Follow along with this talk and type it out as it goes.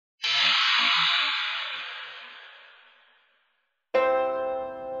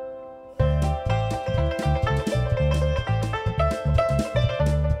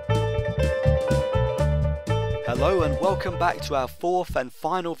Hello and welcome back to our fourth and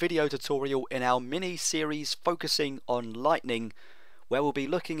final video tutorial in our mini-series focusing on lightning, where we'll be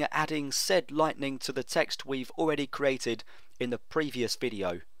looking at adding said lightning to the text we've already created in the previous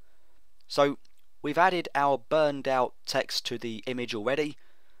video. So we've added our burned out text to the image already.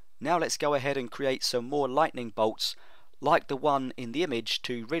 Now let's go ahead and create some more lightning bolts like the one in the image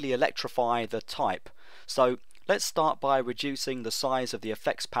to really electrify the type. So let's start by reducing the size of the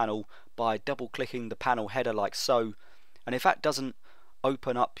effects panel by double clicking the panel header like so, and if that doesn't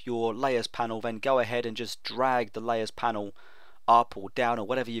open up your layers panel, then go ahead and just drag the layers panel up or down or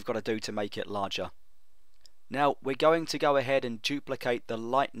whatever you've got to do to make it larger. Now we're going to go ahead and duplicate the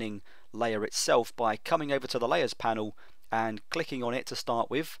lightning layer itself by coming over to the layers panel and clicking on it to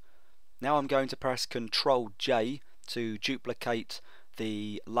start with. Now I'm going to press Ctrl J to duplicate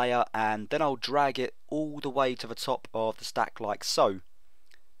the layer, and then I'll drag it all the way to the top of the stack like so.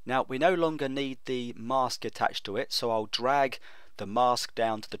 Now we no longer need the mask attached to it, so I'll drag the mask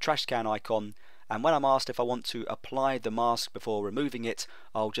down to the trash can icon, and when I'm asked if I want to apply the mask before removing it,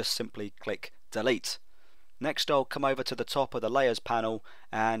 I'll just simply click delete. Next I'll come over to the top of the layers panel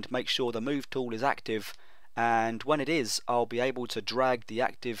and make sure the move tool is active, and when it is, I'll be able to drag the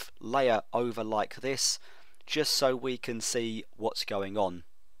active layer over like this, just so we can see what's going on.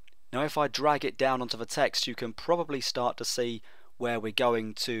 Now if I drag it down onto the text, you can probably start to see where we're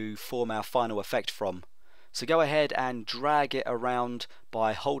going to form our final effect from. So go ahead and drag it around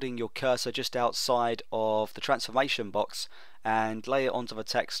by holding your cursor just outside of the transformation box and lay it onto the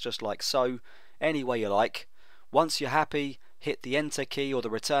text just like so, any way you like. Once you're happy, hit the enter key or the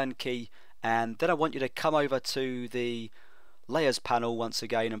return key, and then I want you to come over to the layers panel once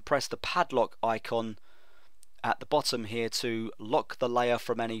again and press the padlock icon at the bottom here to lock the layer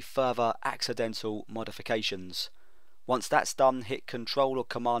from any further accidental modifications. Once that's done, hit Ctrl or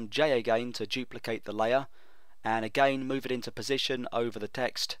Command J again to duplicate the layer, and again move it into position over the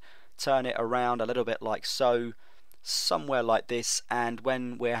text, turn it around a little bit like so, somewhere like this, and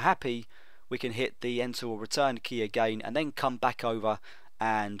when we're happy we can hit the enter or return key again and then come back over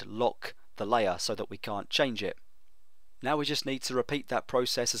and lock the layer so that we can't change it. Now we just need to repeat that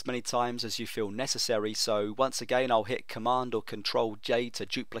process as many times as you feel necessary, so once again I'll hit Command or Ctrl J to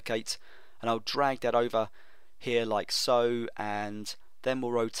duplicate, and I'll drag that over here like so, and then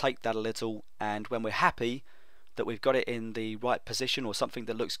we'll rotate that a little, and when we're happy that we've got it in the right position or something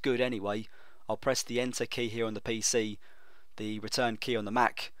that looks good anyway, I'll press the enter key here on the PC, the return key on the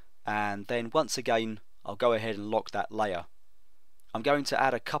Mac, and then once again I'll go ahead and lock that layer. I'm going to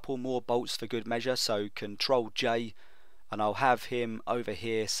add a couple more bolts for good measure, so Ctrl J, and I'll have him over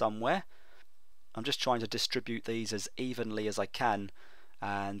here somewhere. I'm just trying to distribute these as evenly as I can,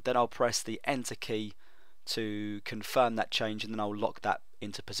 and then I'll press the enter key to confirm that change, and then I'll lock that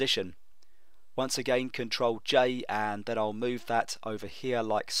into position. Once again Ctrl J, and then I'll move that over here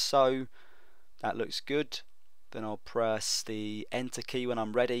like so. That looks good. Then I'll press the enter key when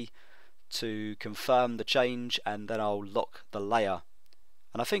I'm ready to confirm the change, and then I'll lock the layer.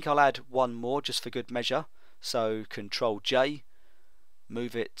 And I think I'll add one more just for good measure, so Ctrl J,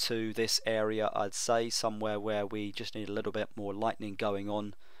 move it to this area, I'd say somewhere where we just need a little bit more lightning going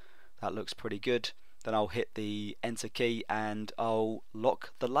on. That looks pretty good. Then I'll hit the enter key and I'll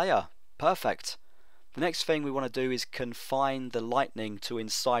lock the layer. Perfect. The next thing we want to do is confine the lightning to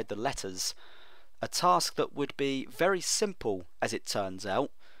inside the letters, a task that would be very simple as it turns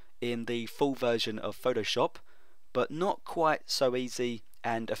out in the full version of Photoshop, but not quite so easy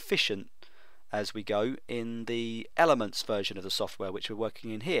and efficient as we go in the Elements version of the software which we're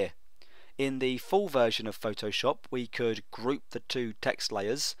working in here. In the full version of Photoshop we could group the two text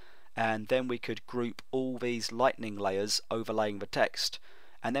layers, and then we could group all these lightning layers overlaying the text,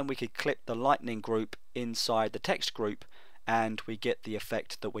 and then we could clip the lightning group inside the text group, and we get the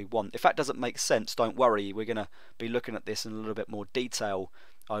effect that we want. If that doesn't make sense, don't worry, we're going to be looking at this in a little bit more detail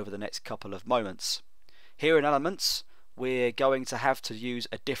over the next couple of moments. Here in Elements we're going to have to use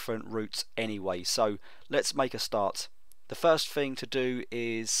a different route anyway, so let's make a start. The first thing to do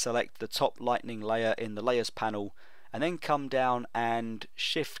is select the top lightning layer in the layers panel, and then come down and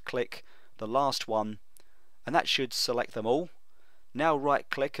shift click the last one, and that should select them all. Now right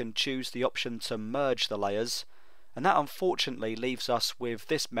click and choose the option to merge the layers, and that unfortunately leaves us with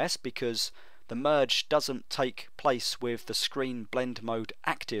this mess because the merge doesn't take place with the screen blend mode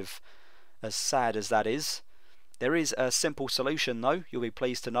active, as sad as that is. There is a simple solution though, you'll be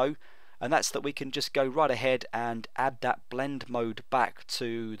pleased to know, and that's that we can just go right ahead and add that blend mode back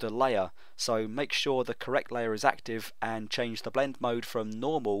to the layer. So make sure the correct layer is active and change the blend mode from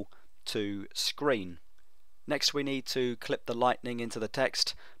normal to screen. Next we need to clip the lightning into the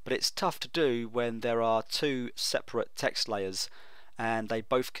text, but it's tough to do when there are two separate text layers and they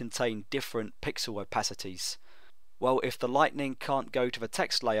both contain different pixel opacities. Well, if the lightning can't go to the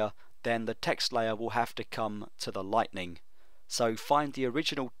text layer, then the text layer will have to come to the lightning. So find the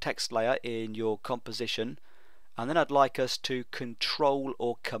original text layer in your composition, and then I'd like us to Control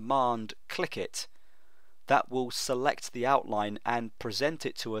or Command click it. That will select the outline and present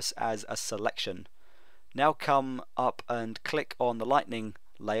it to us as a selection. Now come up and click on the lightning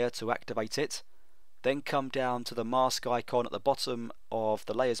layer to activate it. Then come down to the mask icon at the bottom of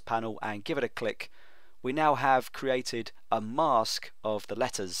the layers panel and give it a click. We now have created a mask of the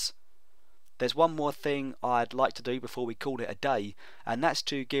letters. There's one more thing I'd like to do before we call it a day, and that's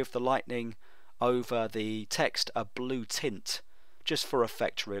to give the lightning over the text a blue tint, just for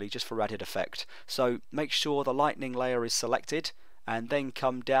effect really, just for added effect. So make sure the lightning layer is selected and then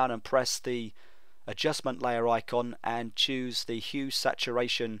come down and press the adjustment layer icon and choose the hue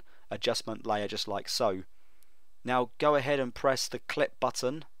saturation adjustment layer, just like so. Now go ahead and press the clip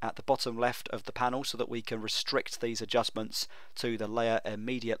button at the bottom left of the panel so that we can restrict these adjustments to the layer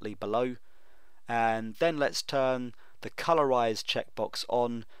immediately below, and then let's turn the colorize checkbox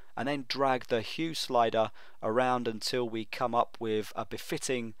on and then drag the hue slider around until we come up with a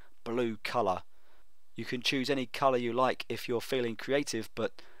befitting blue color. You can choose any color you like if you're feeling creative,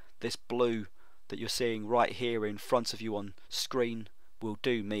 but this blue that you're seeing right here in front of you on screen will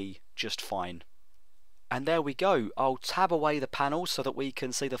do me just fine. And there we go. I'll tab away the panel so that we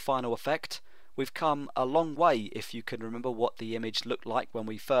can see the final effect. We've come a long way if you can remember what the image looked like when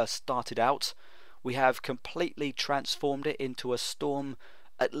we first started out. We have completely transformed it into a storm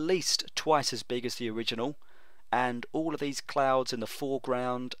at least twice as big as the original, and all of these clouds in the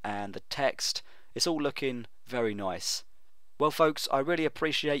foreground and the text, it's all looking very nice. Well folks, I really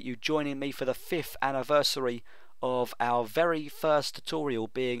appreciate you joining me for the 5th anniversary of our very first tutorial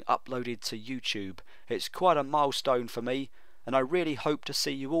being uploaded to YouTube. It's quite a milestone for me, and I really hope to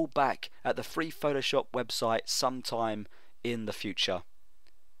see you all back at the Free Photoshop website sometime in the future.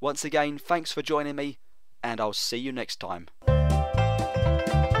 Once again, thanks for joining me, and I'll see you next time.